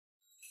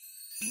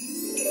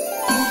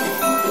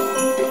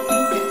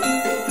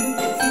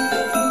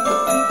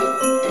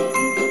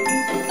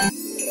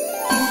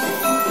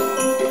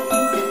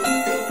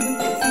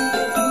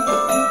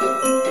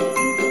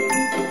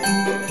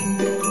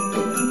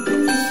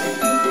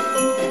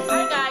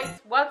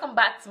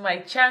back to my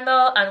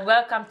channel and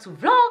welcome to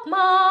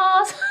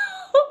Vlogmas.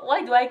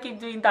 Why do I keep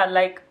doing that?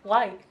 Like,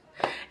 why?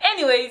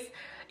 Anyways,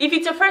 if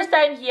it's your first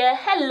time here,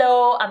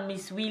 hello, I'm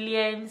Miss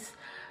Williams.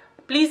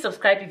 Please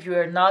subscribe if you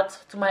are not.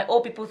 To my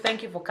old people,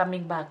 thank you for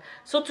coming back.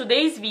 So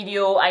today's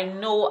video, I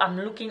know I'm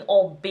looking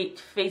all baked,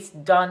 face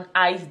done,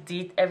 eyes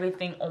did,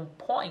 everything on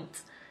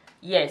point.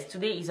 Yes,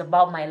 today is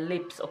about my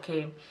lips,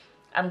 okay?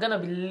 I'm gonna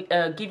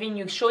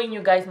be showing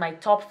you guys my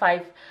top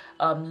 5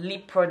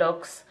 lip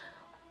products.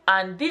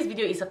 And this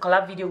video is a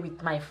collab video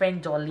with my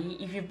friend Dolly.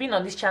 If you've been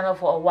on this channel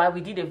for a while, we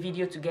did a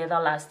video together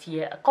last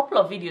year. A couple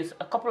of videos,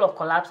 a couple of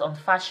collabs on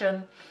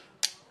fashion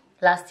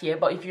last year.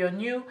 But if you're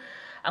new,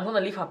 I'm going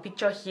to leave her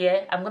picture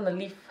here. I'm going to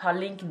leave her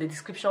link in the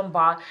description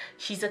bar.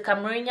 She's a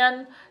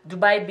Cameroonian,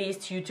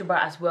 Dubai-based YouTuber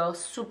as well.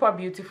 Super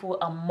beautiful,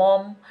 a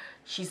mom.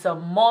 She's a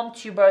mom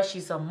tuber.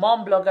 She's a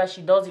mom blogger.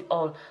 She does it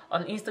all.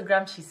 On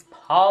Instagram, she's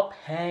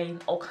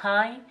popping,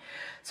 okay?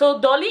 So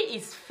Dolly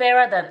is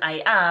fairer than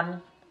I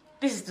am.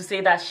 This is to say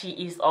that she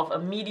is of a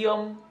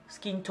medium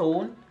skin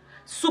tone,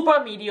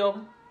 super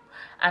medium,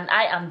 and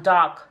I am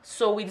dark.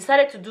 So we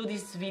decided to do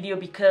this video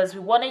because we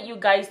wanted you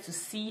guys to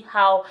see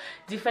how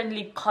different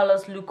lip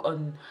colors look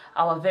on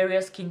our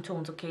various skin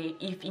tones, okay?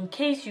 If in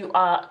case you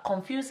are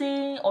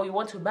confusing or you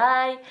want to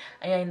buy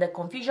and you're in the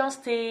confusion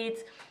state,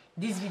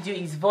 this video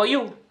is for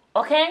you,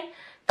 okay?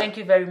 Thank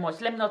you very much.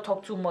 Let me not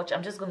talk too much.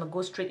 I'm just going to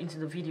go straight into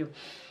the video.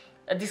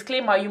 A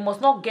disclaimer, you must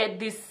not get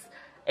this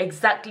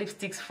exact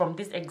lipsticks from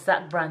this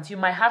exact brand. You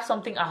might have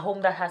something at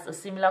home that has a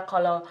similar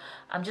color.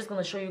 I'm just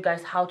going to show you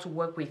guys how to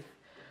work with,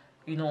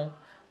 you know,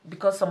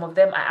 because some of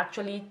them I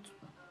actually,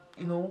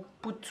 you know,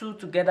 put two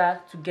together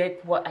to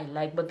get what I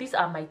like. But these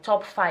are my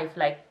top 5,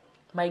 like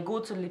my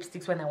go-to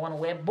lipsticks when I want to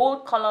wear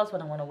bold colors,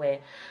 when I want to wear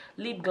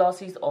lip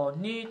glosses or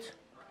nude.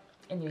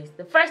 Anyways,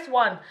 the first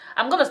one,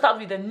 I'm going to start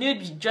with the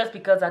nude just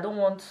because I don't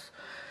want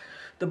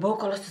the bold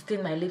colors to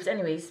stain my lips.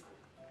 Anyways,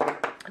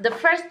 the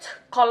first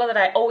color that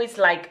I always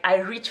like, I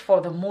reach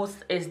for the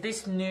most, is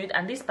this nude.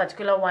 And this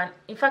particular one,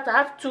 in fact, I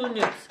have 2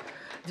 nudes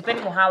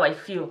depending on how I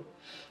feel.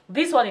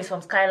 This one is from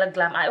Skylar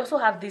Glam. I also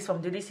have this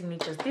from Daily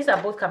Signatures. These are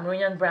both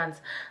Cameroonian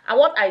brands. And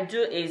what I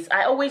do is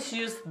I always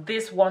use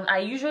this one. I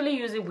usually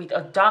use it with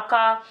a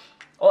darker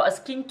or a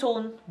skin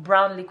tone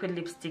brown liquid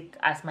lipstick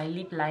as my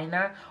lip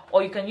liner,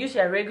 or you can use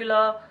your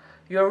regular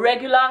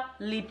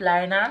lip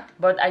liner,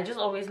 but I just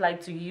always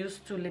like to use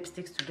 2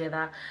 lipsticks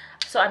together.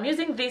 So I'm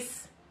using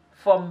this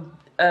from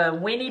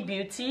Winnie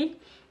Beauty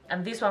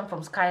and this one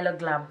from Skylar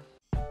Glam.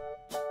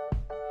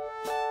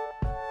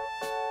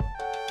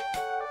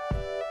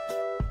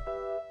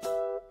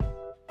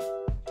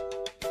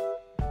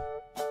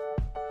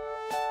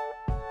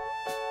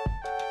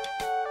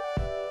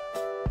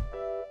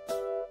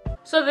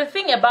 So the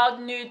thing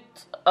about nude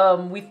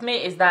with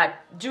me is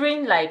that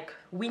during like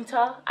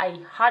winter, I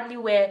hardly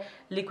wear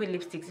liquid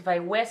lipsticks. If I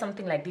wear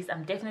something like this,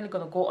 I'm definitely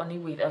gonna go on it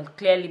with a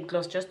clear lip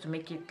gloss just to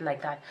make it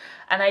like that.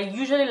 And I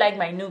usually like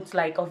my nudes.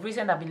 Like of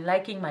recent, I've been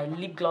liking my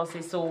lip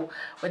glosses. So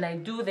when I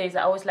do this,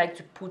 I always like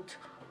to put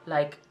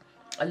like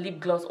a lip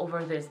gloss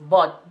over this.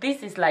 But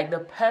this is like the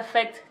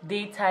perfect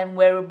daytime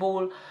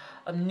wearable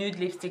nude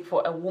lipstick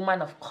for a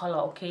woman of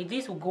color, okay?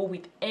 This will go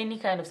with any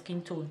kind of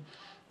skin tone,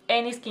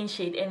 any skin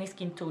shade, any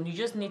skin tone. You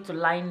just need to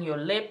line your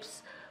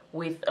lips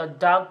with a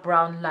dark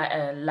brown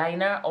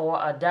liner or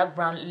a dark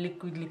brown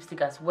liquid lipstick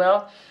as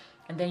well,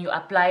 and then you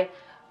apply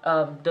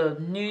the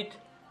nude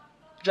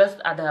just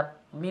at the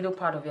middle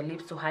part of your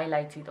lips to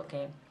highlight it,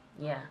 okay?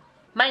 Yeah,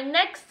 my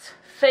next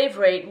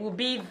favorite will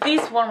be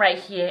this one right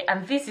here,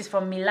 and this is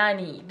from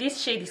Milani.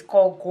 This shade is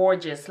called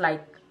Gorgeous.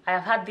 Like, I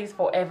have had this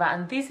forever,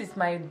 and this is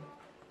my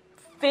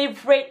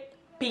favorite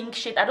pink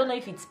shade. I don't know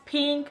if it's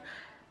pink,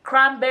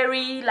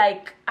 cranberry,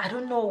 like I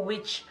don't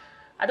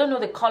know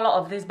the color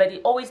of this, but it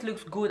always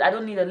looks good. I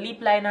don't need a lip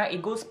liner.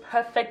 It goes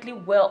perfectly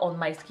well on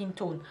my skin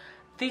tone.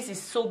 This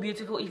is so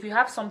beautiful. If you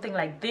have something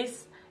like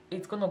this,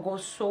 it's gonna go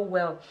so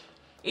well.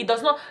 It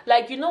does not,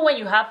 like, you know when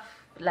you have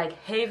like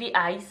heavy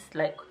eyes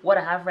like what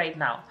I have right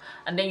now,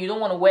 and then you don't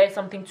want to wear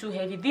something too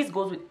heavy, this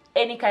goes with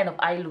any kind of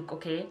eye look,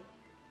 okay?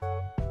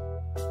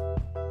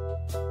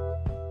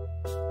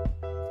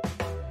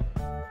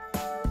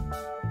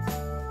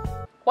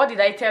 What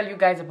did I tell you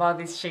guys about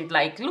this shade?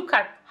 Like, look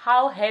at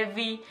how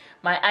heavy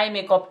my eye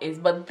makeup is,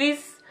 but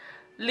this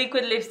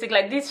liquid lipstick,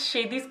 like this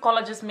shade, this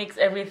color just makes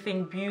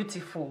everything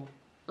beautiful,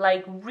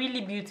 like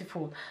really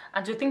beautiful.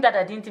 And to think that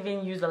I didn't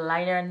even use a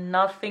liner,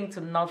 nothing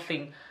to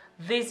nothing,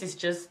 this is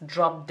just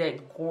drop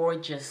dead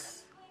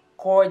gorgeous,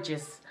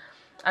 gorgeous.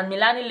 And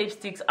Milani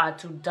lipsticks are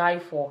to die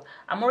for.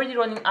 I'm already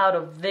running out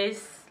of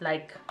this.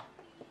 Like,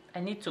 I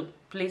need to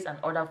place an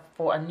order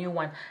for a new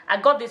one. I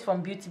got this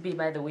from Beauty Bay,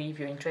 by the way, if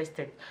you're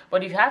interested.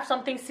 But if you have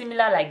something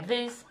similar like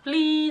this,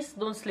 please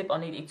don't sleep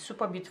on it. It's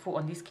super beautiful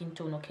on this skin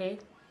tone, okay?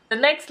 The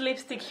next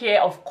lipstick here,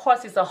 of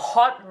course, is a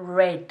hot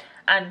red.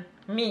 And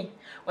me,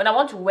 when I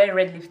want to wear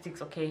red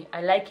lipsticks, okay,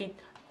 I like it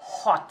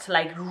hot,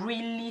 like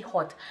really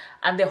hot.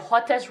 And the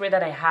hottest red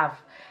that I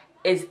have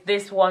is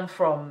this one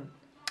from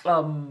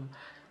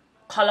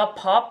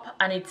Colourpop,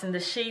 and it's in the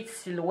shade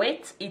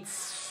Silhouette. It's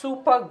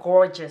super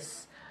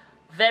gorgeous.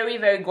 Very,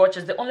 very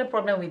gorgeous. The only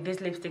problem with this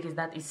lipstick is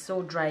that it's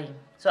so drying,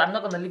 so I'm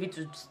not gonna leave it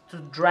to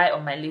dry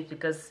on my lips,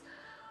 because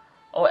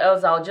or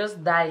else I'll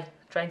just die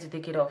trying to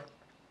take it off.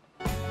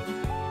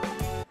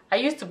 I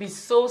used to be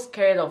so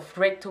scared of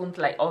red tones,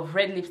 like of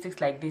red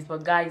lipsticks like this,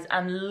 but guys,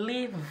 I'm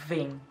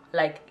living,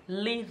 like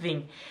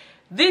living.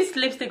 This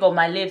lipstick on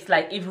my lips,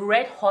 like if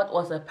Red Hot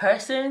was a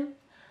person,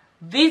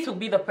 this would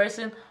be the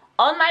person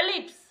on my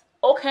lips.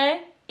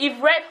 Okay, if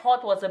Red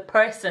Hot was a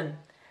person,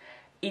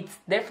 it's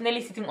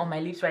definitely sitting on my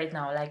lips right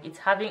now. Like, it's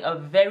having a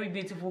very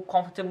beautiful,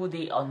 comfortable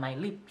day on my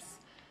lips,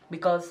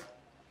 because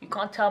you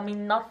can't tell me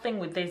nothing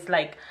with this.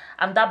 Like,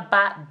 I'm that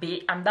bad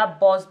babe, I'm that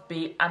boss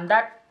babe, I'm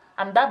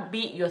that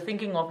babe you're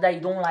thinking of that you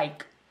don't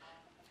like.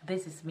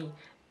 This is me.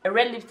 A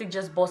red lipstick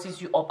just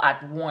bosses you up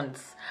at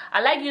once.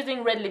 I like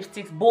using red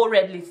lipsticks, bold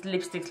red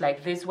lipsticks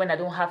like this when I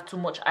don't have too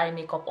much eye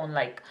makeup on,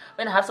 like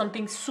when I have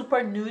something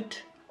super nude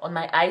on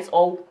my eyes,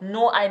 or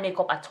no eye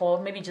makeup at all,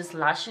 maybe just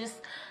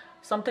lashes.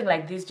 Something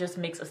like this just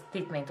makes a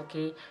statement,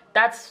 okay?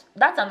 That's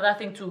another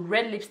thing too.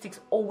 Red lipsticks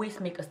always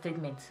make a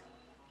statement.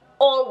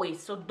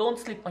 Always. So don't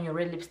sleep on your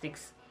red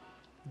lipsticks.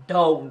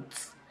 Don't.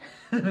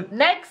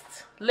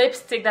 Next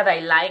lipstick that I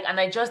like, and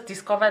I just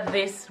discovered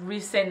this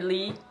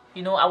recently.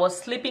 You know, I was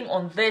sleeping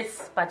on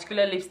this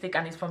particular lipstick,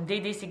 and it's from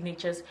Day Day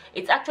Signatures.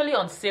 It's actually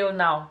on sale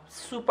now.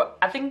 Super,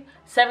 I think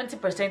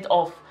 70%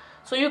 off.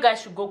 So you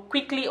guys should go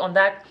quickly on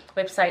that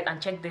website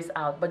and check this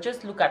out. But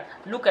just look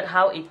at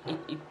how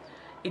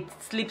it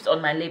sleeps on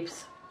my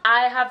lips.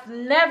 I have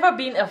never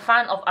been a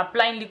fan of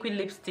applying liquid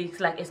lipsticks,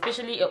 like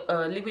especially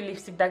a liquid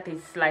lipstick that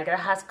is like that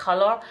has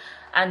color,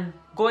 and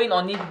going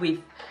on it with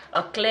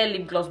a clear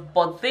lip gloss.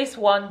 But this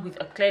one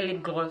with a clear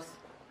lip gloss,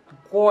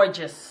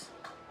 gorgeous.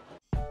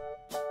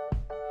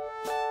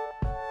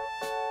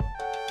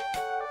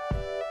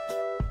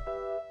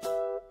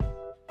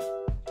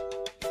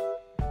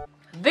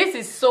 This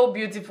is so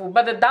beautiful,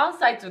 but the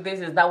downside to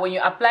this is that when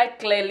you apply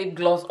clear lip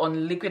gloss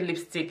on liquid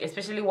lipstick,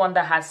 especially one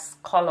that has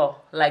color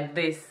like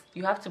this,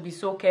 you have to be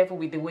so careful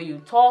with the way you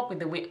talk, with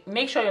the way,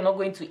 make sure you're not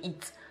going to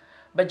eat,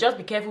 but just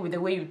be careful with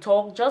the way you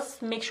talk.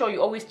 Just make sure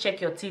you always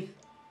check your teeth,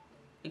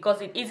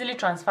 because it easily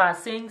transfers,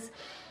 since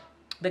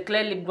the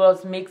clear lip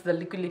gloss makes the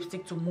liquid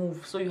lipstick to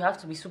move, so you have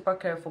to be super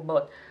careful.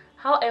 But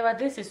however,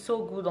 this is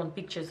so good on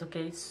pictures,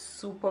 okay? It's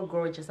super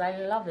gorgeous. I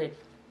love it.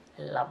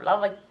 Love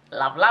it.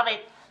 Love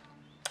it.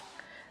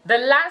 The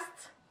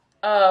last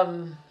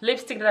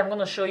lipstick that I'm going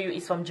to show you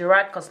is from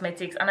Gerard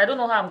Cosmetics, and I don't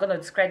know how I'm going to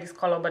describe this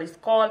color, but it's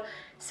called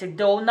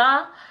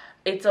Sedona.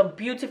 It's a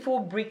beautiful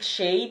brick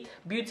shade,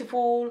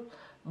 beautiful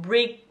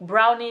brick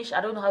brownish.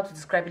 I don't know how to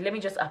describe it. Let me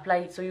just apply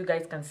it so you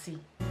guys can see.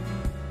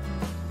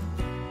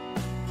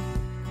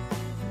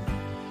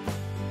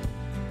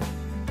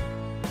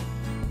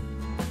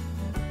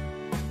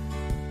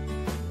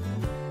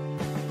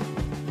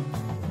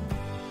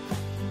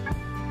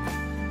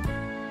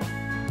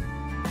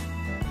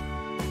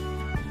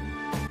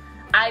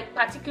 I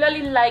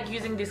particularly like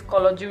using this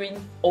color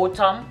during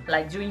autumn,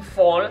 like during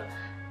fall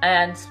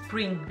and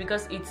spring,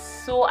 because it's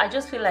so, I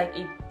just feel like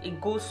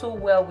it goes so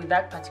well with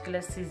that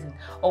particular season,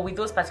 or with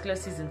those particular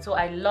seasons. So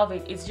I love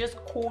it. It's just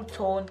cool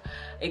tone,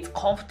 it's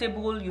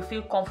comfortable, you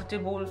feel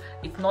comfortable,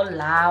 it's not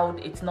loud,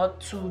 it's not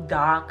too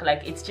dark,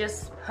 like it's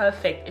just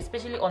perfect,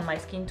 especially on my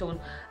skin tone.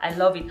 I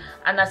love it.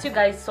 And as you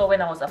guys saw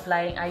when I was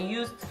applying, I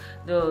used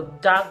the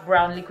dark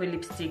brown liquid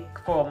lipstick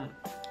from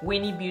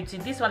Winnie Beauty.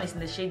 This one is in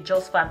the shade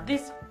Just Fab.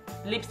 This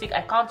lipstick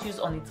I can't use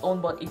on its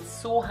own, but it's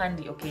so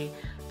handy, okay?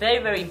 Very,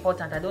 very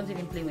important. I don't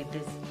even play with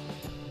this.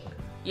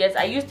 Yes,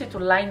 I used it to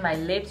line my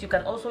lips. You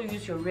can also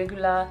use your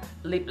regular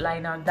lip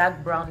liner,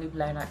 dark brown lip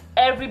liner.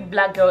 Every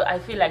black girl, I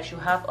feel like, should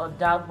have a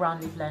dark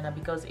brown lip liner,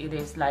 because it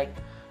is like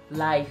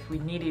life. We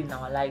need it in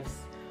our lives,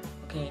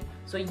 okay?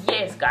 So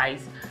yes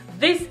guys,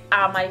 these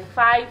are my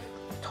 5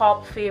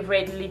 top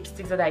favorite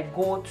lipsticks that I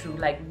go to.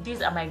 Like,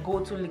 these are my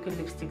go-to liquid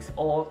lipsticks,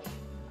 or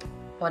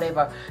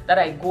whatever, that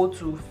I go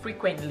to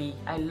frequently.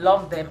 I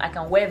love them. I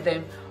can wear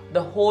them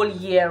the whole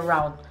year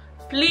round.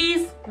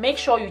 Please make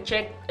sure you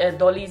check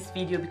Dolly's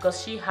video,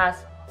 because she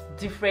has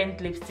different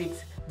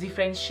lipsticks,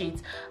 different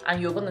shades,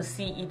 and you're gonna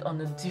see it on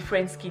a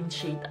different skin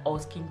shade or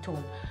skin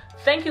tone.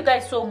 Thank you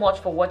guys so much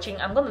for watching.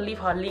 I'm gonna leave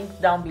her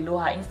link down below,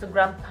 her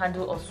Instagram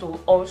handle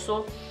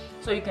also,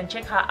 so you can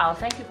check her out.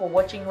 Thank you for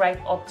watching right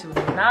up till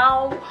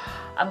now.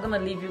 I'm gonna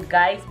leave you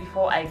guys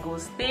before I go.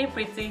 Stay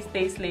pretty,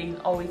 stay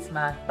slaying, always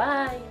smart.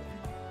 Bye.